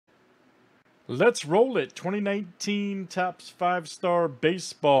Let's roll it. 2019 Topps 5-Star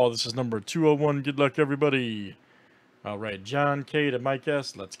Baseball. This is number 201. Good luck, everybody. All right, John K to Mike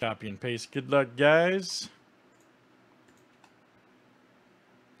S. Let's copy and paste. Good luck, guys.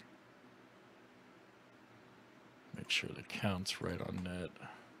 Make sure the count's right on that.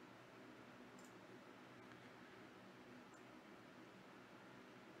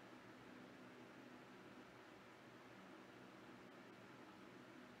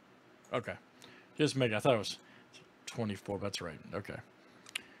 Okay. Just make, I thought it was 24. That's right. Okay.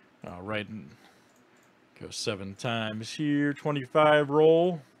 All right. Go 7 times here. 25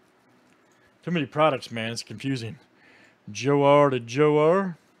 roll. Too many products, man. It's confusing. Joe R to Joe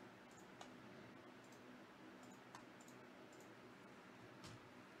R.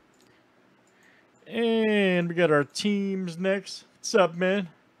 And we got our teams next. What's up, man?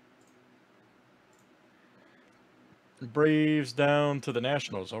 Braves down to the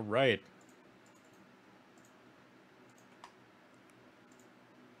Nationals. All right.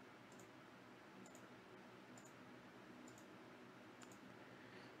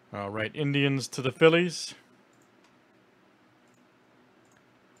 All right. Indians to the Phillies.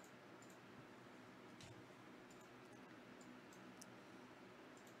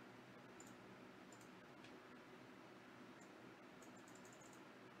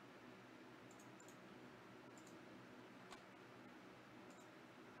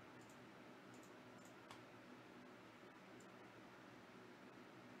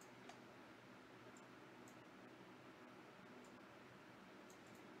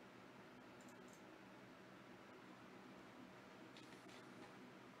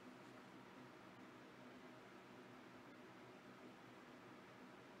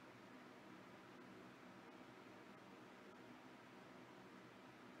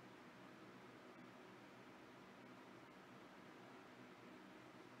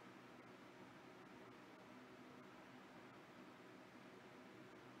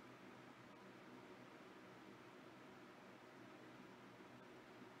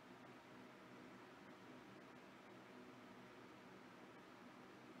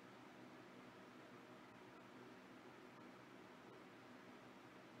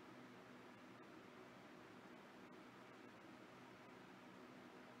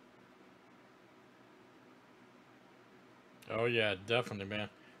 Oh, yeah, definitely, man.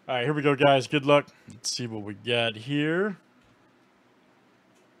 All right, here we go, guys. Good luck. Let's see what we got here.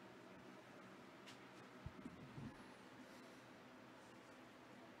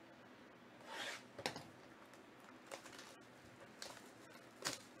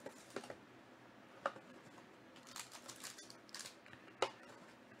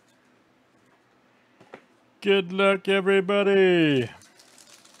 Good luck, everybody.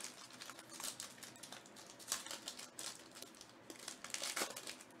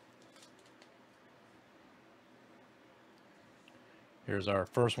 Here's our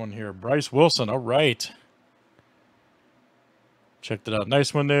first one here. Bryce Wilson. All right. Checked it out.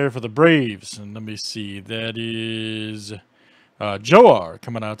 Nice one there for the Braves. And let me see. That is Joe R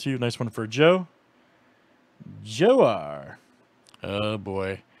coming out to you. Nice one for Joe. Joe R. Oh,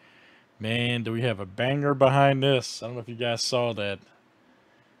 boy. Man, do we have a banger behind this. I don't know if you guys saw that.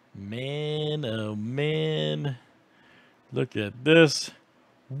 Man, oh, man. Look at this.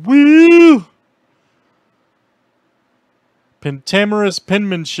 Woo! Pentamerous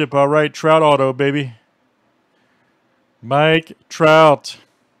penmanship. All right, Trout auto, baby. Mike Trout.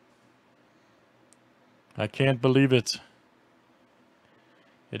 I can't believe it.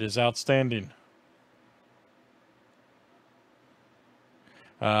 It is outstanding.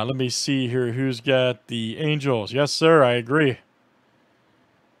 Let me see here who's got the Angels. Yes, sir, I agree.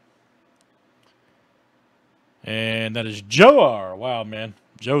 And that is Joe R. Wow, man.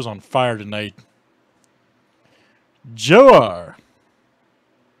 Joe's on fire tonight. Joe R.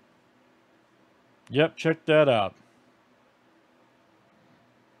 Yep, check that out.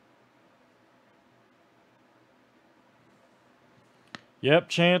 Yep,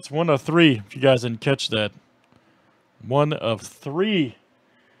 Chance, 1 of 3. If you guys didn't catch that. 1 of 3.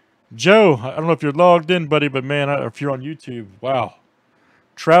 Joe, I don't know if you're logged in, buddy, but man, if you're on YouTube, wow.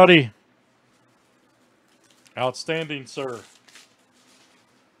 Trouty. Outstanding, sir.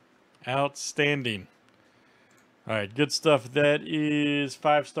 Outstanding. All right, good stuff. That is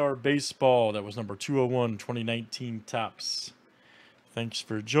 5-Star Baseball. That was number 201, 2019 Topps. Thanks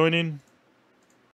for joining.